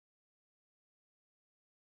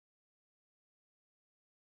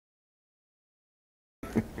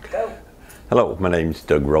Go. Hello, my name is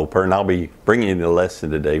Doug Roper, and I'll be bringing you the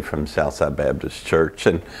lesson today from Southside Baptist Church.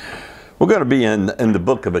 And we're going to be in the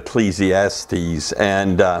book of Ecclesiastes,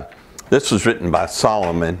 and this was written by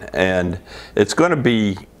Solomon, and it's going to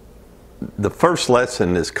be, the first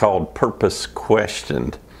lesson is called Purpose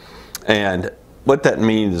Questioned. And what that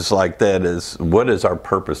means like that is, what is our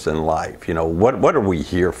purpose in life? You know, what are we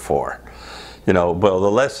here for? You know, well,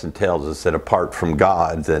 the lesson tells us that apart from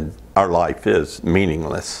God, then our life is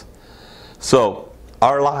meaningless. So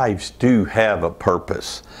our lives do have a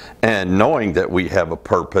purpose, and knowing that we have a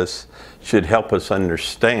purpose should help us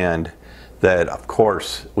understand that, of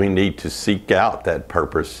course, we need to seek out that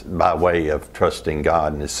purpose by way of trusting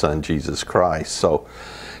God and His Son, Jesus Christ. So,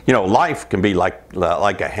 you know, life can be like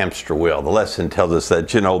a hamster wheel. The lesson tells us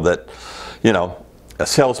that, a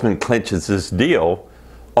salesman clinches this deal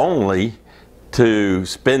only to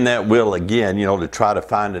spin that wheel again, to try to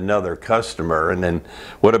find another customer. And then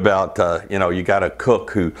what about, you got a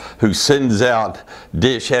cook who sends out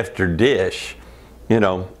dish after dish,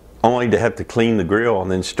 only to have to clean the grill and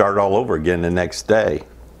then start all over again the next day.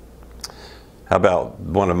 How about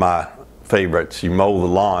one of my favorites? You mow the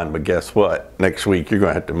lawn, but guess what? Next week you're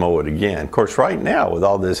going to have to mow it again. Of course, right now with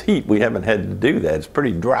all this heat, we haven't had to do that. It's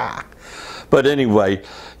pretty dry. But anyway,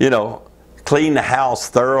 clean the house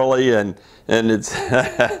thoroughly, and it's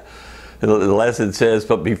the lesson says,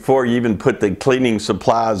 but before you even put the cleaning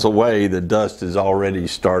supplies away, the dust is already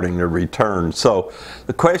starting to return. So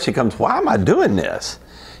the question comes, why am I doing this?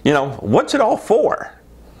 What's it all for?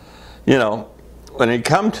 When it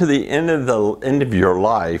comes to the end of your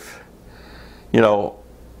life,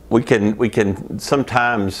 we can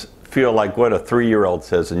sometimes feel like what a 3-year-old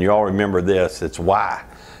says, and you all remember this, it's why.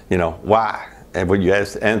 Why? And when you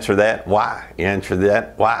answer that, why? You answer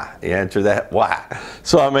that, why? You answer that, why?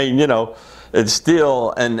 So, I mean, it's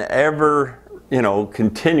still an ever,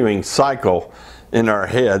 continuing cycle in our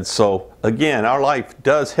heads. So, again, our life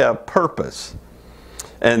does have purpose.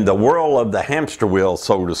 And the whirl of the hamster wheel,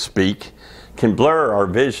 so to speak, can blur our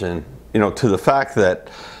vision, to the fact that,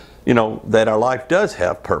 that our life does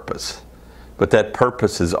have purpose. But that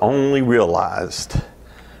purpose is only realized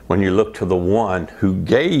when you look to the one who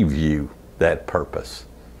gave you that purpose.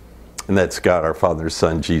 And that's God, our Father,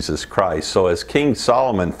 Son, Jesus Christ. So as King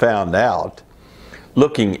Solomon found out,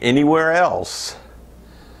 looking anywhere else,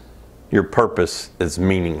 your purpose is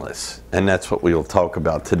meaningless. And that's what we will talk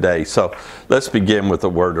about today. So let's begin with a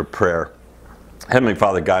word of prayer. Heavenly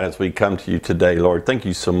Father God, as we come to you today, Lord, thank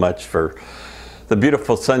you so much for the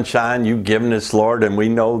beautiful sunshine you've given us, Lord, and we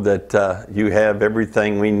know that you have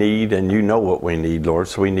everything we need, and you know what we need, Lord,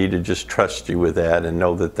 so we need to just trust you with that and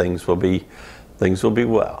know that things will be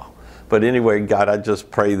well. But anyway, God, I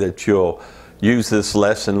just pray that you'll use this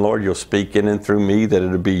lesson, Lord, you'll speak in and through me, that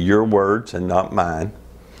it'll be your words and not mine,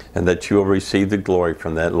 and that you'll receive the glory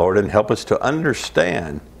from that, Lord, and help us to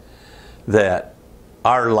understand that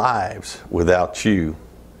our lives without you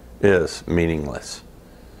is meaningless.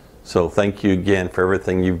 So thank you again for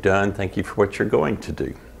everything you've done. Thank you for what you're going to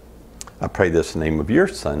do. I pray this in the name of your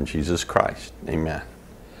Son, Jesus Christ. Amen.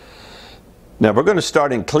 Now we're going to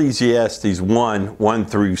start in Ecclesiastes 1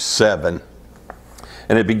 through 7.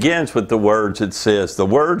 And it begins with the words, it says, the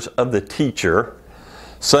words of the teacher,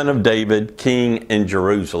 son of David, king in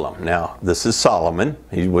Jerusalem. Now this is Solomon.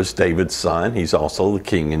 He was David's son. He's also the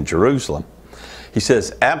king in Jerusalem. He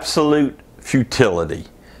says, absolute futility,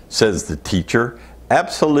 says the teacher.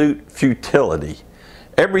 Absolute futility.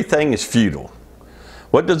 Everything is futile.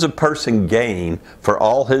 What does a person gain for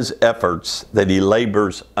all his efforts that he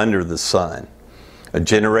labors under the sun? A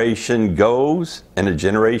generation goes and a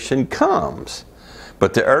generation comes,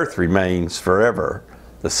 but the earth remains forever.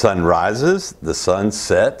 The sun rises, the sun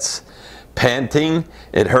sets. Panting,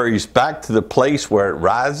 it hurries back to the place where it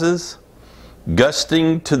rises.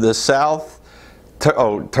 Gusting to the south,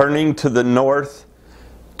 turning to the north,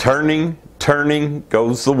 turning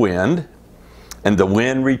goes the wind, and the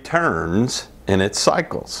wind returns in its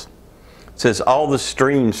cycles. It says all the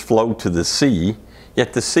streams flow to the sea,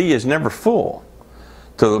 yet the sea is never full.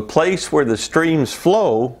 To the place where the streams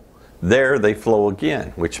flow, there they flow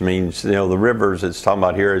again, which means, the rivers it's talking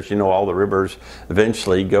about here is, all the rivers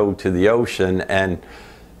eventually go to the ocean, and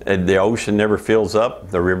the ocean never fills up,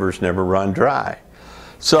 the rivers never run dry.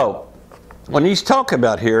 So, when he's talking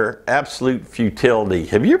about here, absolute futility,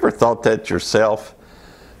 have you ever thought that yourself?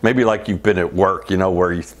 Maybe like you've been at work,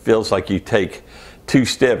 where it feels like you take 2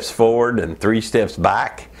 steps forward and 3 steps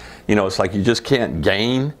back. It's like you just can't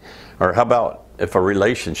gain. Or how about if a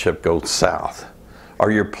relationship goes south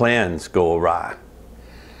or your plans go awry?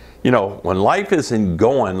 When life isn't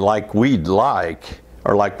going like we'd like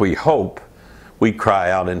or like we hope, we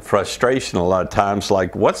cry out in frustration a lot of times,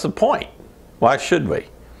 like, what's the point? Why should we?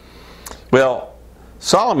 Well,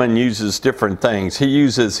 Solomon uses different things. He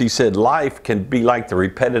said, life can be like the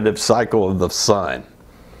repetitive cycle of the sun.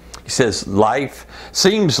 He says, life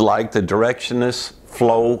seems like the directionless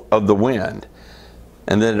flow of the wind.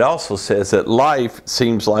 And then it also says that life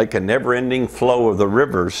seems like a never-ending flow of the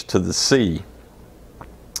rivers to the sea.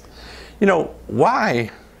 You know, why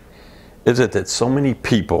is it that so many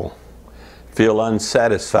people feel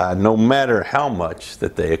unsatisfied no matter how much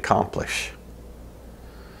that they accomplish?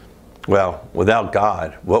 Well, without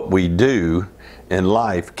God, what we do in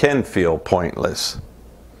life can feel pointless.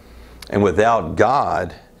 And without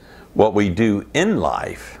God, what we do in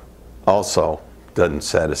life also doesn't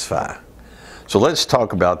satisfy. So let's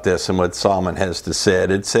talk about this and what Solomon has to say.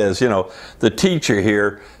 It says, you know, the teacher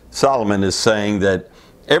here, Solomon, is saying that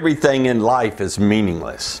everything in life is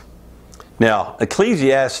meaningless. Now,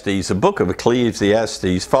 Ecclesiastes, the book of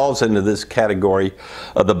Ecclesiastes, falls into this category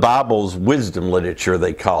of the Bible's wisdom literature,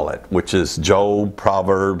 they call it, which is Job,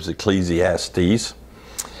 Proverbs, Ecclesiastes.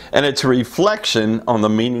 And it's a reflection on the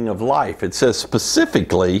meaning of life. It says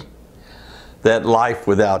specifically that life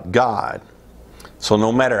without God. So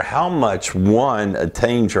no matter how much one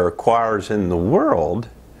attains or acquires in the world,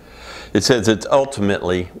 it says it's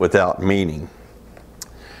ultimately without meaning.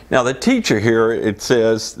 Now the teacher here, it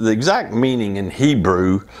says the exact meaning in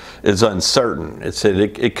Hebrew is uncertain. It said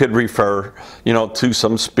it could refer, you know, to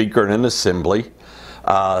some speaker in an assembly.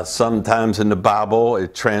 Sometimes in the Bible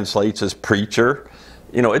it translates as preacher.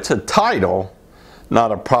 You know, it's a title,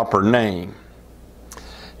 not a proper name.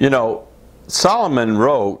 You know, Solomon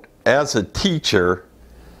wrote as a teacher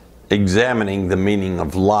examining the meaning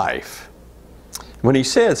of life. When he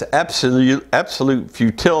says absolute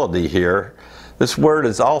futility here, this word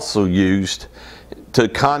is also used to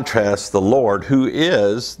contrast the Lord, who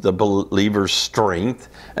is the believer's strength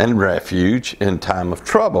and refuge in time of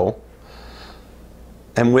trouble,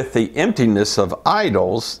 and with the emptiness of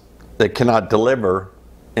idols that cannot deliver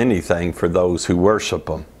anything for those who worship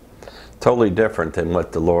them. Totally different than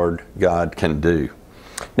what the Lord God can do.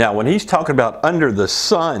 Now, when he's talking about under the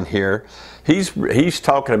sun here, he's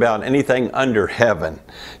talking about anything under heaven.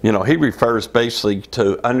 You know, he refers basically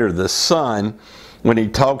to under the sun when he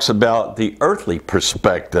talks about the earthly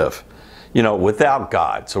perspective, you know, without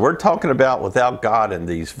God. So we're talking about without God in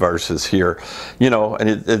these verses here, you know, and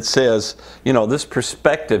it says, you know, this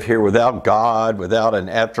perspective here without God, without an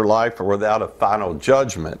afterlife, or without a final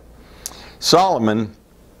judgment. Solomon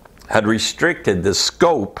had restricted the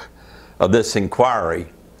scope of this inquiry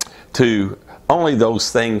to only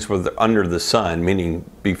those things under the sun, meaning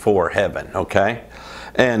before heaven, okay?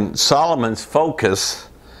 And Solomon's focus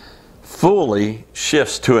fully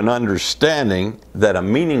shifts to an understanding that a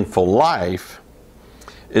meaningful life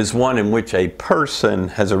is one in which a person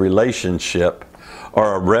has a relationship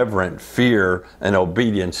or a reverent fear and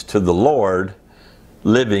obedience to the Lord,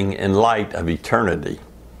 living in light of eternity.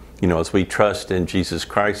 You know, as we trust in Jesus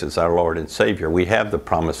Christ as our Lord and Savior, we have the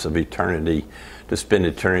promise of eternity, to spend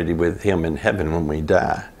eternity with Him in heaven when we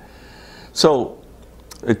die. So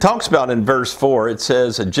it talks about in verse 4, it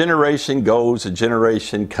says, a generation goes, a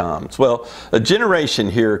generation comes. Well, a generation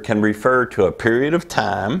here can refer to a period of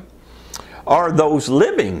time or those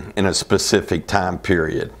living in a specific time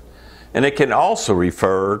period. And it can also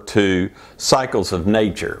refer to cycles of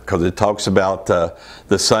nature, because it talks about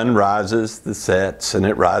the sun rises, the sets, and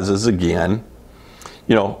it rises again.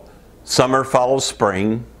 You know, summer follows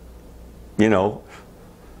spring. You know,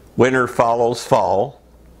 winter follows fall.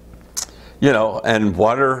 You know, and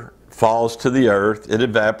water falls to the earth. It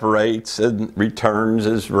evaporates and returns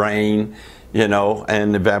as rain, you know,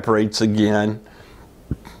 and evaporates again.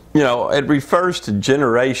 You know, it refers to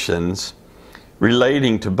generations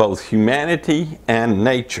relating to both humanity and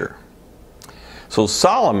nature. So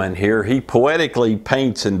Solomon here, he poetically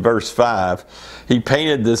paints in verse 5, he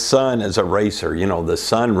painted the sun as a racer. You know, the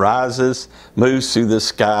sun rises, moves through the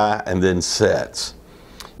sky, and then sets.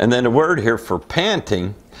 And then the word here for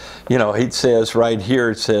panting, you know, he says right here,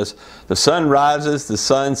 it says, the sun rises, the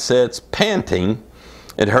sun sets, panting,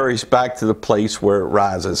 it hurries back to the place where it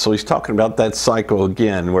rises. So he's talking about that cycle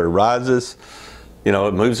again, where it rises, you know,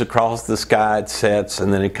 it moves across the sky, it sets,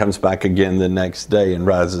 and then it comes back again the next day and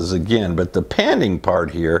rises again. But the panting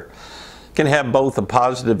part here can have both a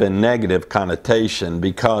positive and negative connotation,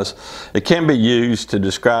 because it can be used to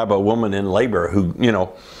describe a woman in labor who, you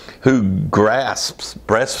know, who grasps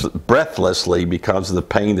breathlessly because of the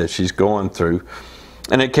pain that she's going through.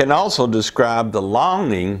 And it can also describe the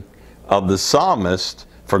longing of the psalmist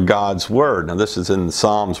for God's word. Now this is in the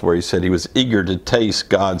Psalms where he said he was eager to taste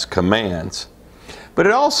God's commands. But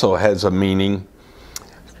it also has a meaning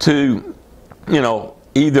to,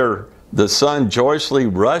 either the sun joyously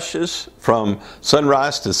rushes from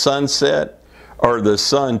sunrise to sunset, or the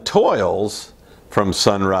sun toils from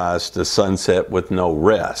sunrise to sunset with no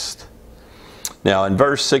rest. Now in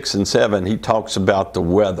verse 6 and 7, he talks about the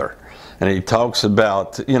weather. And he talks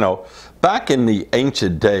about, back in the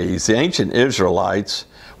ancient days, the ancient Israelites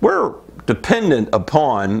were dependent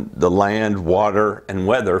upon the land, water, and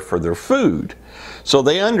weather for their food. So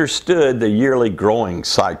they understood the yearly growing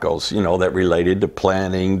cycles, that related to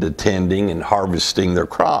planting, to tending, and harvesting their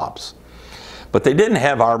crops. But they didn't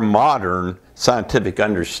have our modern scientific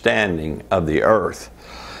understanding of the earth.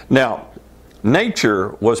 Now, nature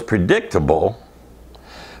was predictable,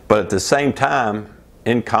 but at the same time,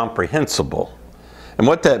 incomprehensible. And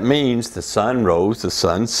what that means, the sun rose, the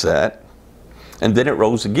sun set, and then it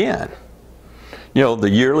rose again. The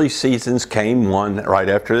yearly seasons came one right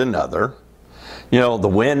after another. The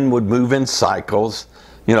wind would move in cycles,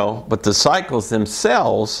 but the cycles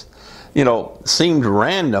themselves, seemed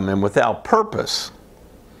random and without purpose.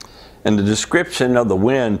 And the description of the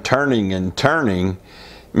wind turning and turning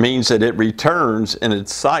means that it returns in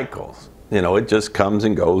its cycles. It just comes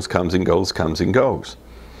and goes, comes and goes, comes and goes.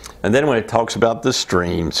 And then when it talks about the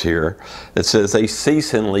streams here, it says they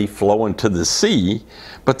ceasingly flow into the sea,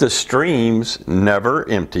 but the streams never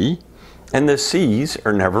empty, and the seas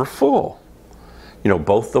are never full.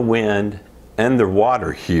 Both the wind and the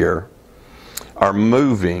water here are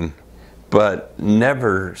moving, but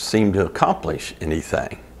never seem to accomplish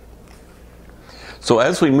anything. So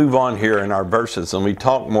as we move on here in our verses and we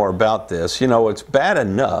talk more about this, it's bad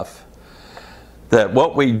enough that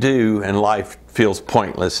what we do in life feels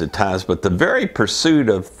pointless at times, but the very pursuit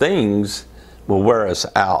of things will wear us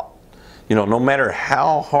out. No matter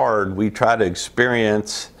how hard we try to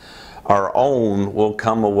experience our own, we'll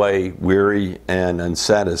come away weary and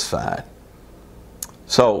unsatisfied.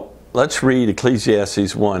 So let's read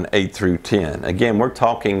Ecclesiastes 1, 8 through 10. Again, we're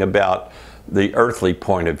talking about the earthly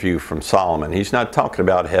point of view from Solomon. He's not talking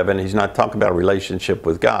about heaven. He's not talking about a relationship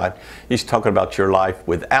with God. He's talking about your life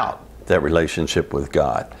without that relationship with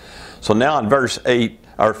God. So now in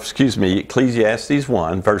Ecclesiastes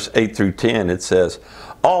 1, verse 8 through 10, it says,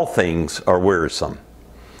 all things are wearisome,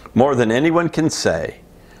 more than anyone can say.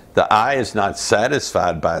 The eye is not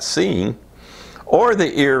satisfied by seeing, or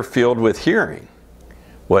the ear filled with hearing.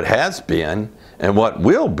 What has been and what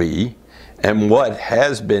will be, and what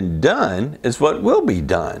has been done is what will be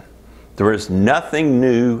done. There is nothing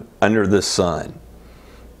new under the sun.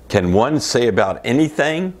 Can one say about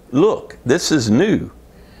anything, look, this is new?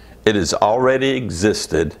 It has already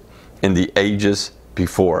existed in the ages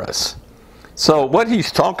before us. So what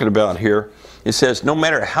he's talking about here, it says no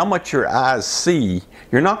matter how much your eyes see,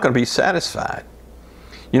 you're not going to be satisfied.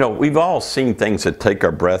 We've all seen things that take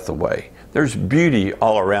our breath away. There's beauty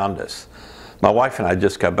all around us. My wife and I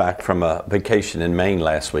just got back from a vacation in Maine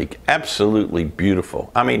last week. Absolutely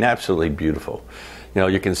beautiful. I mean, absolutely beautiful.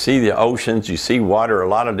 You can see the oceans, you see water a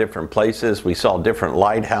lot of different places. We saw different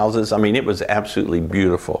lighthouses. I mean, it was absolutely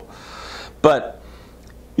beautiful. But,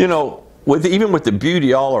 even with the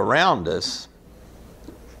beauty all around us,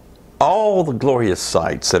 all the glorious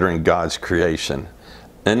sights that are in God's creation,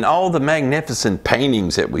 and all the magnificent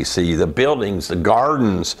paintings that we see, the buildings, the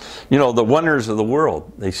gardens, the wonders of the world,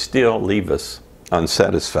 they still leave us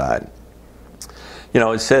unsatisfied.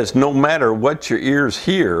 It says no matter what your ears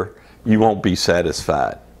hear, you won't be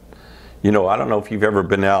satisfied. I don't know if you've ever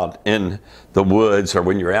been out in the woods or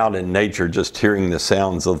when you're out in nature just hearing the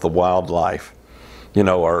sounds of the wildlife,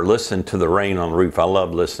 or listen to the rain on the roof. I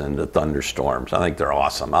love listening to thunderstorms. I think they're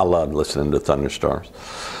awesome. I love listening to thunderstorms.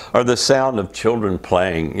 Or the sound of children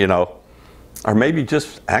playing, or maybe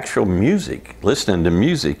just actual music, listening to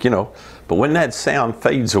music, But when that sound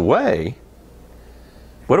fades away,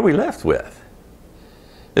 what are we left with?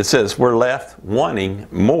 It says we're left wanting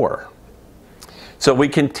more. So we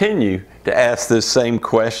continue to ask this same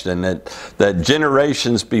question that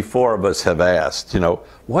generations before of us have asked,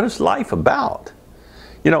 what is life about?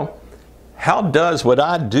 How does what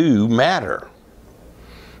I do matter?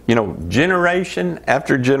 Generation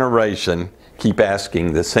after generation keep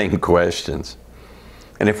asking the same questions.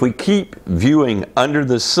 And if we keep viewing under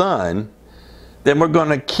the sun, then we're going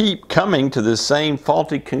to keep coming to the same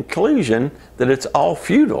faulty conclusion that it's all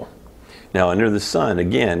futile. Now, under the sun,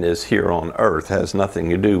 again, is here on earth, has nothing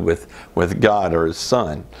to do with God or His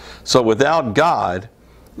Son. So without God,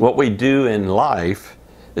 what we do in life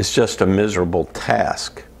is just a miserable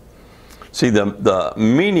task. See, the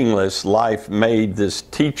meaningless life made this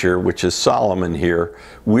teacher, which is Solomon here,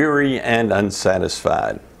 weary and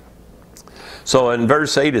unsatisfied. So in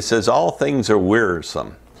verse 8 it says, all things are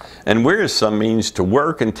wearisome. And wearisome means to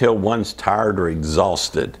work until one's tired or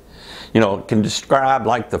exhausted. You know, it can describe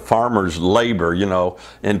like the farmer's labor, you know,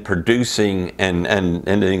 in producing and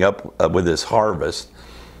ending up with his harvest,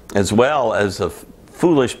 as well as a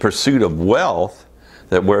foolish pursuit of wealth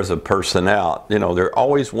that wears a person out. You know, they're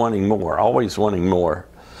always wanting more, always wanting more.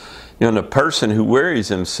 You know, and a person who wearies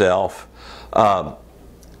himself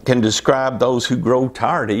can describe those who grow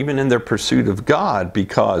tired, even in their pursuit of God,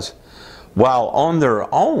 because while on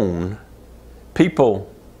their own,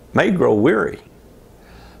 people may grow weary.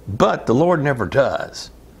 But the Lord never does.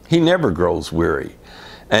 He never grows weary.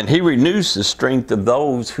 And He renews the strength of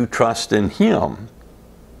those who trust in Him.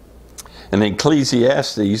 In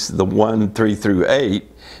Ecclesiastes, the 1:3-8,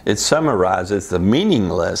 it summarizes the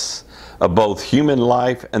meaningless of both human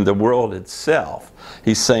life and the world itself.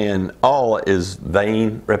 He's saying all is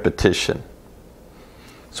vain repetition.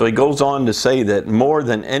 So he goes on to say that more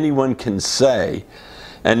than anyone can say,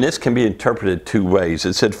 and this can be interpreted two ways.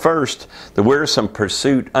 It said, first, the wearisome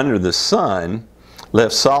pursuit under the sun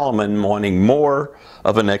left Solomon wanting more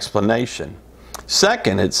of an explanation.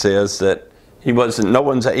 Second, it says that no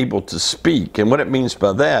one's able to speak. And what it means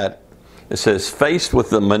by that, it says, faced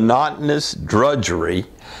with the monotonous drudgery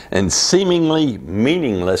and seemingly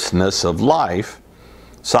meaninglessness of life,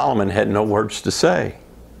 Solomon had no words to say.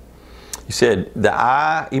 He said, the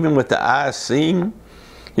eye, even with the eye seeing,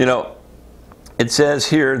 you know, it says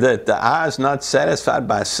here that the eye is not satisfied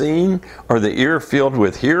by seeing, or the ear filled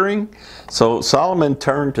with hearing. So Solomon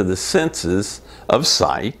turned to the senses of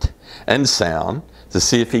sight and sound to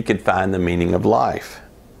see if he could find the meaning of life.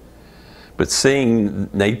 But seeing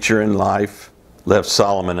nature and life left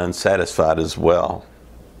Solomon unsatisfied as well.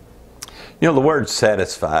 You know, the word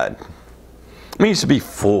satisfied means to be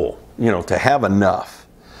full, you know, to have enough.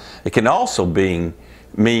 It can also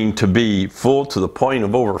mean to be full to the point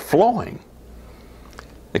of overflowing.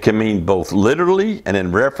 It can mean both literally and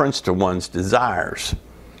in reference to one's desires.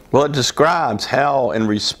 Well, it describes how, in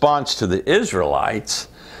response to the Israelites'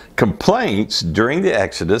 complaints during the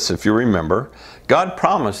Exodus, if you remember, God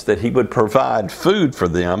promised that He would provide food for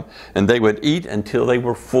them and they would eat until they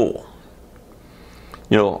were full.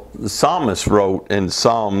 You know, the psalmist wrote in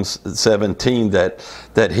Psalms 17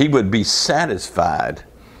 that he would be satisfied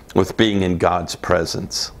with being in God's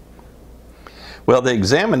presence. Well, the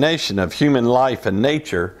examination of human life and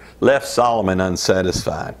nature left Solomon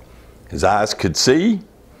unsatisfied. His eyes could see,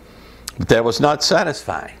 but that was not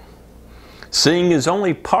satisfying. Seeing is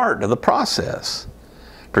only part of the process.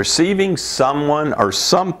 Perceiving someone or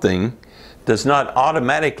something does not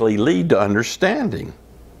automatically lead to understanding.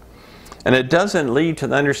 And it doesn't lead to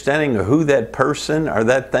the understanding of who that person or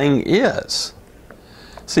that thing is.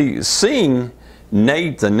 See, seeing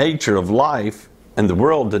the nature of life and the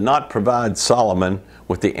world did not provide Solomon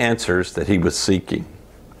with the answers that he was seeking.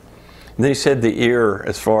 And then he said the ear,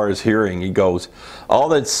 as far as hearing, he goes, all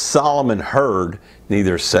that Solomon heard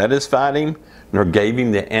neither satisfied him nor gave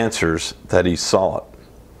him the answers that he sought.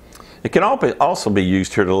 It can also be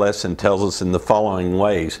used here. The lesson tells us in the following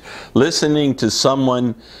ways. Listening to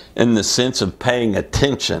someone in the sense of paying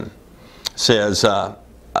attention, says of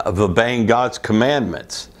obeying God's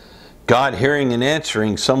commandments, God hearing and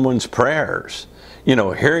answering someone's prayers, you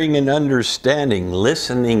know, hearing and understanding,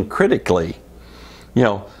 listening critically. You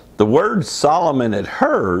know, the words Solomon had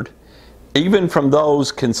heard, even from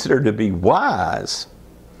those considered to be wise,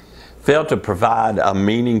 failed to provide a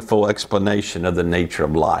meaningful explanation of the nature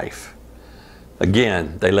of life.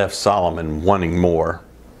 Again, they left Solomon wanting more.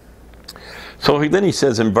 So then he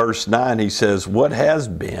says in verse 9, he says, what has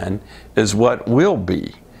been is what will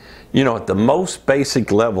be. You know, at the most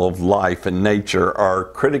basic level of life and nature are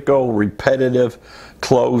critical, repetitive,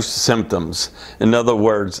 closed symptoms. In other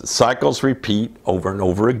words, cycles repeat over and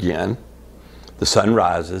over again. The sun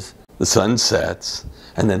rises, the sun sets,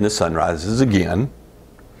 and then the sun rises again.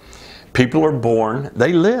 People are born,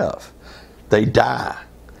 they live, they die.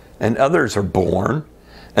 And others are born,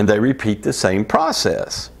 and they repeat the same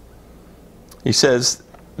process. He says,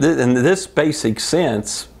 in this basic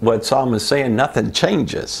sense, what Solomon is saying, nothing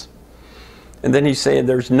changes. And then he said,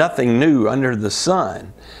 there's nothing new under the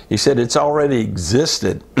sun. He said, it's already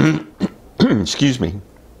existed. Excuse me.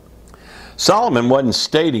 Solomon wasn't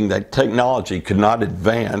stating that technology could not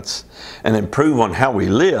advance and improve on how we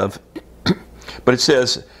live, but it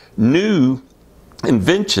says, new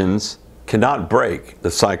inventions cannot break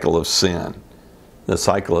the cycle of sin, the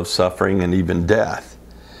cycle of suffering, and even death.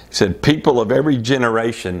 He said, people of every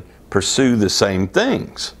generation pursue the same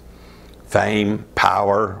things: fame,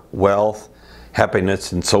 power, wealth,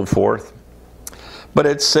 happiness, and so forth. But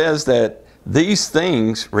it says that these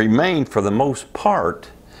things remain, for the most part,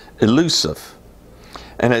 elusive.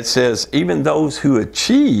 And it says, even those who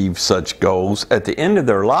achieve such goals at the end of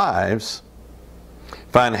their lives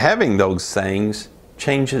find having those things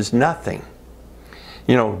changes nothing.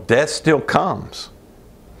 You know, death still comes.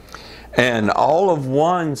 And all of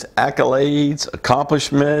one's accolades,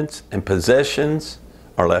 accomplishments, and possessions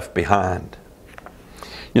are left behind.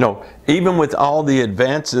 You know, even with all the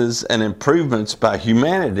advances and improvements by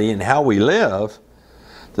humanity in how we live,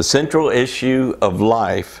 the central issue of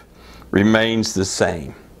life remains the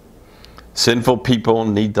same. Sinful people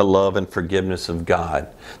need the love and forgiveness of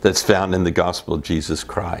God that's found in the gospel of Jesus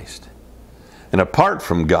Christ. And apart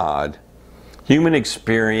from God, human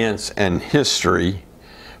experience and history,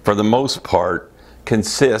 for the most part,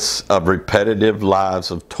 consists of repetitive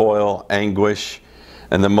lives of toil, anguish,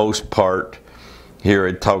 and the most part, here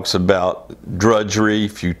it talks about drudgery,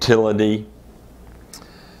 futility. It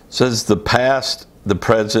says the past, the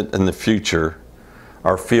present, and the future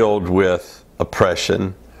are filled with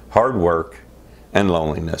oppression, hard work, and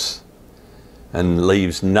loneliness, and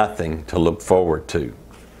leaves nothing to look forward to.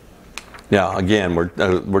 Now, again,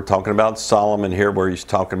 we're talking about Solomon here, where he's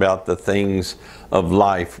talking about the things of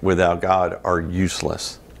life without God are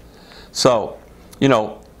useless. So, you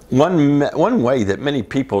know, one way that many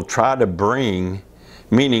people try to bring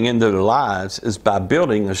meaning into their lives is by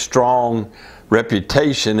building a strong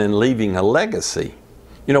reputation and leaving a legacy.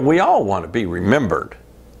 You know, we all want to be remembered.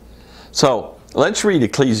 So, let's read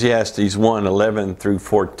Ecclesiastes 1:11 through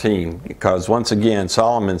 14, because once again,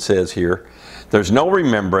 Solomon says here, there's no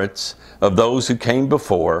remembrance of those who came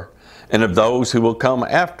before, and of those who will come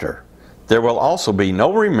after. There will also be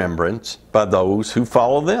no remembrance by those who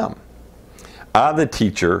follow them. I, the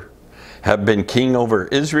teacher, have been king over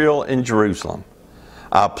Israel and Jerusalem.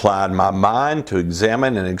 I applied my mind to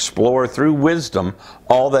examine and explore through wisdom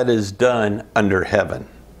all that is done under heaven.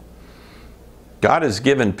 God has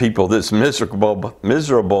given people this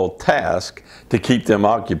miserable task to keep them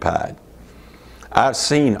occupied. I've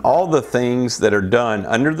seen all the things that are done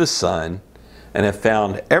under the sun and have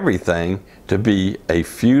found everything to be a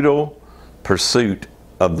futile pursuit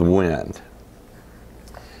of the wind.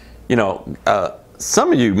 You know,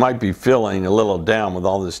 some of you might be feeling a little down with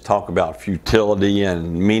all this talk about futility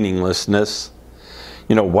and meaninglessness.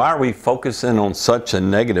 You know, why are we focusing on such a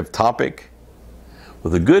negative topic?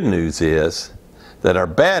 Well, the good news is that our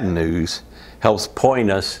bad news helps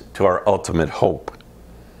point us to our ultimate hope.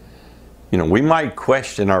 You know, we might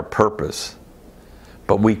question our purpose,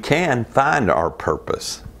 but we can find our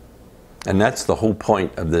purpose. And that's the whole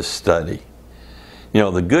point of this study. You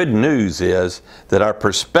know, the good news is that our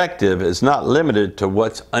perspective is not limited to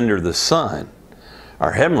what's under the sun.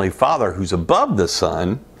 Our Heavenly Father, who's above the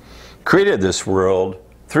sun, created this world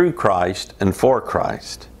through Christ and for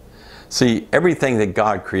Christ. See, everything that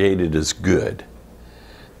God created is good.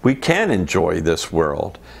 We can enjoy this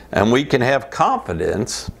world, and we can have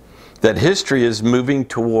confidence that history is moving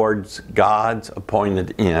towards God's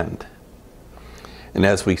appointed end. And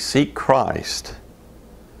as we seek Christ,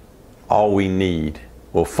 all we need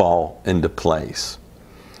will fall into place.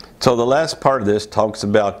 So the last part of this talks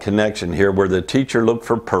about connection here, where the teacher looked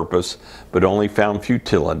for purpose but only found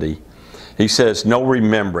futility. He says no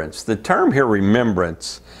remembrance. The term here,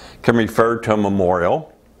 remembrance, can refer to a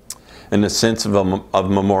memorial in the sense of a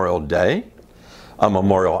Memorial Day, a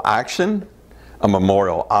memorial action, a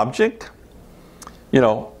memorial object, you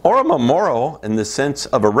know, or a memorial in the sense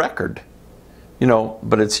of a record. You know,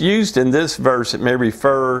 but it's used in this verse, it may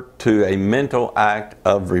refer to a mental act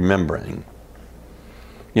of remembering.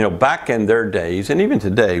 You know, back in their days, and even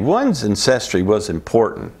today, one's ancestry was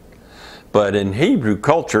important. But in Hebrew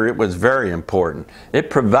culture, it was very important. It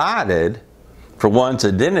provided for one's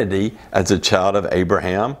identity as a child of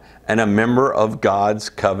Abraham and a member of God's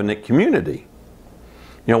covenant community.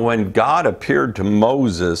 You know, when God appeared to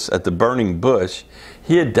Moses at the burning bush,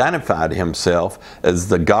 he identified himself as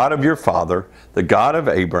the God of your father, the God of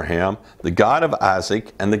Abraham, the God of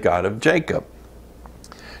Isaac, and the God of Jacob.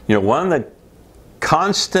 You know, one of the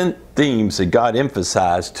constant themes that God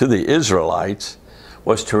emphasized to the Israelites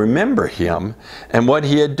was to remember him and what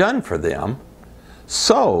he had done for them,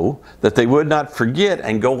 so that they would not forget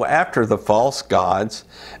and go after the false gods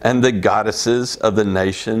and the goddesses of the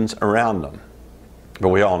nations around them. But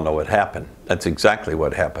we all know what happened. That's exactly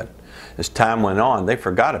what happened. As time went on, they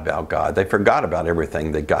forgot about God. They forgot about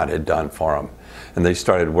everything that God had done for them. And they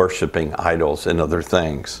started worshiping idols and other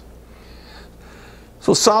things.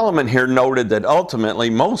 So Solomon here noted that ultimately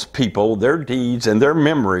most people, their deeds and their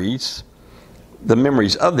memories, the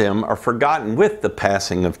memories of them are forgotten with the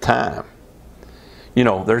passing of time. You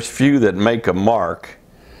know, there's few that make a mark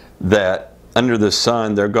that under the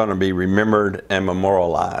sun they're going to be remembered and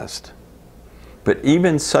memorialized. But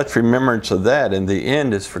even such remembrance of that in the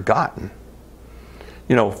end is forgotten.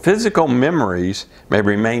 You know, physical memories may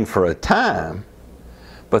remain for a time,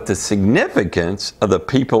 but the significance of the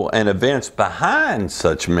people and events behind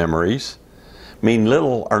such memories mean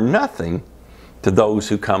little or nothing to those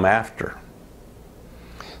who come after.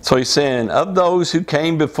 So he's saying, of those who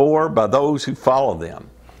came before, by those who follow them.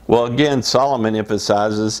 Well, again, Solomon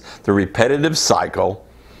emphasizes the repetitive cycle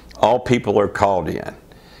all people are called in.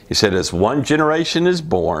 He said, as one generation is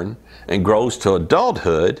born and grows to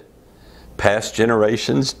adulthood, past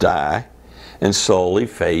generations die and slowly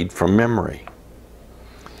fade from memory.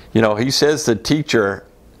 You know, he says the teacher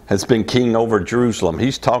has been king over Jerusalem.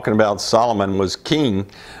 He's talking about Solomon was king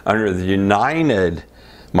under the united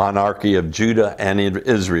monarchy of Judah and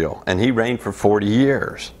Israel, and he reigned for 40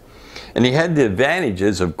 years. And he had the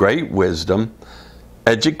advantages of great wisdom,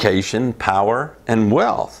 education, power, and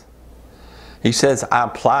wealth. He says, I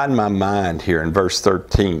applied my mind here in verse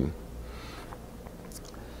 13.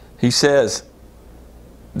 He says,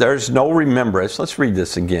 there's no remembrance. Let's read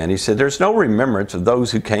this again. He said, there's no remembrance of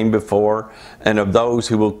those who came before and of those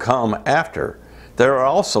who will come after. There will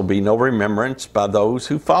also be no remembrance by those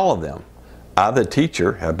who follow them. I, the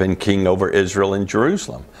teacher, have been king over Israel and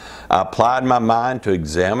Jerusalem. I applied my mind to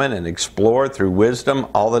examine and explore through wisdom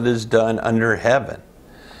all that is done under heaven.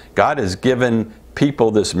 God has given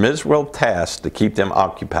people this miserable task to keep them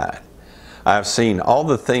occupied. I have seen all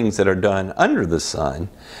the things that are done under the sun,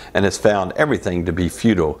 and has found everything to be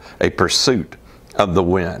futile, a pursuit of the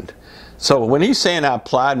wind. So when he's saying I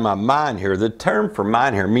applied my mind here, the term for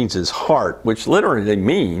mind here means his heart, which literally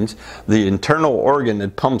means the internal organ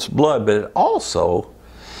that pumps blood, but it also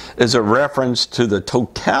is a reference to the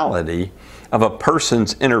totality of a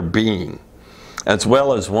person's inner being, as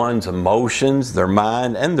well as one's emotions, their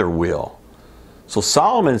mind, and their will. So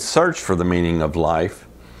Solomon searched for the meaning of life,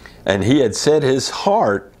 and he had set his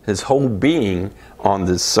heart, his whole being, on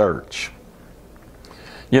this search.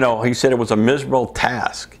 You know, he said it was a miserable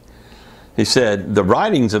task. He said, the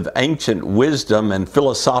writings of ancient wisdom and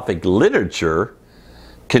philosophic literature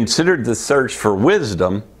considered the search for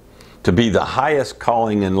wisdom to be the highest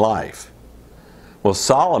calling in life. Well,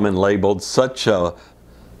 Solomon labeled such a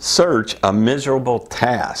search a miserable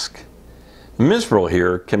task. Miserable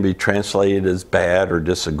here can be translated as bad or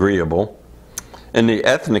disagreeable. In the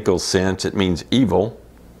ethnical sense, it means evil.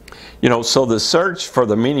 You know, so the search for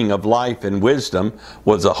the meaning of life and wisdom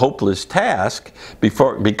was a hopeless task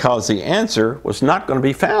because the answer was not going to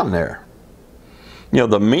be found there. You know,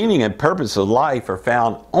 the meaning and purpose of life are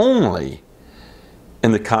found only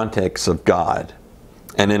in the context of God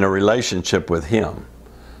and in a relationship with Him.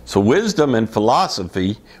 So wisdom and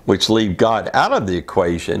philosophy, which leave God out of the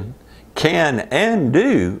equation, can and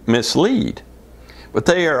do mislead. But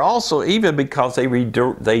they are also evil because they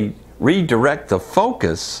redirect the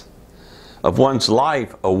focus of one's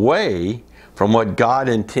life away from what God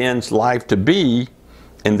intends life to be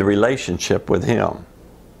in the relationship with Him.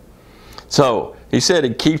 So he said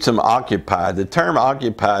it keeps them occupied. The term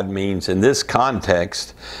occupied means, in this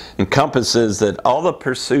context, encompasses that all the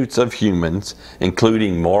pursuits of humans,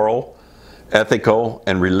 including moral, ethical,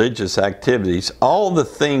 and religious activities, all the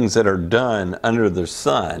things that are done under the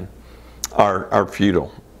sun are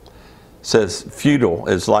futile. It says futile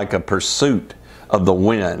is like a pursuit of the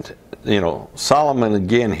wind. You know, Solomon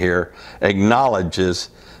again here acknowledges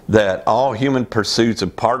that all human pursuits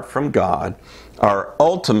apart from God are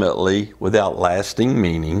ultimately without lasting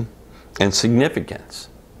meaning and significance.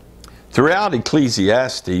 Throughout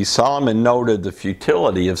Ecclesiastes, Solomon noted the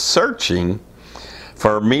futility of searching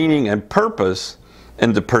for meaning and purpose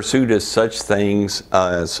in the pursuit of such things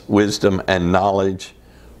as wisdom and knowledge,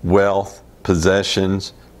 wealth,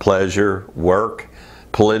 possessions, pleasure, work,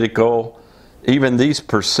 political. Even these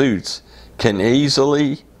pursuits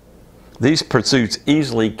easily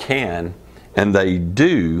can, and they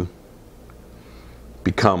do,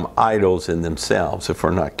 become idols in themselves if we're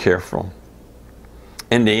not careful.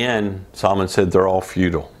 In the end, Solomon said they're all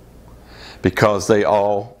futile because they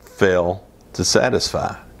all fail to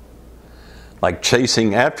satisfy. Like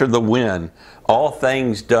chasing after the wind, all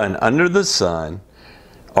things done under the sun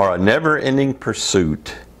are a never-ending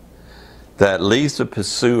pursuit that leaves the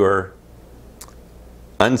pursuer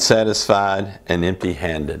unsatisfied and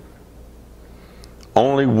empty-handed.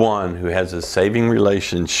 Only one who has a saving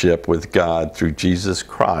relationship with God through Jesus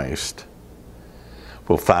Christ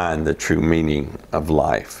will find the true meaning of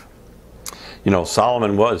life. You know,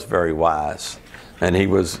 Solomon was very wise, and he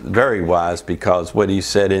was very wise because what he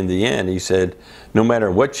said in the end, he said, no matter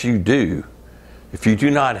what you do, if you do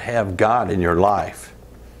not have God in your life,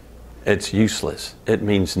 it's useless. It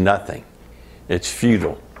means nothing. It's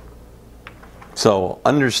futile. So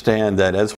understand that as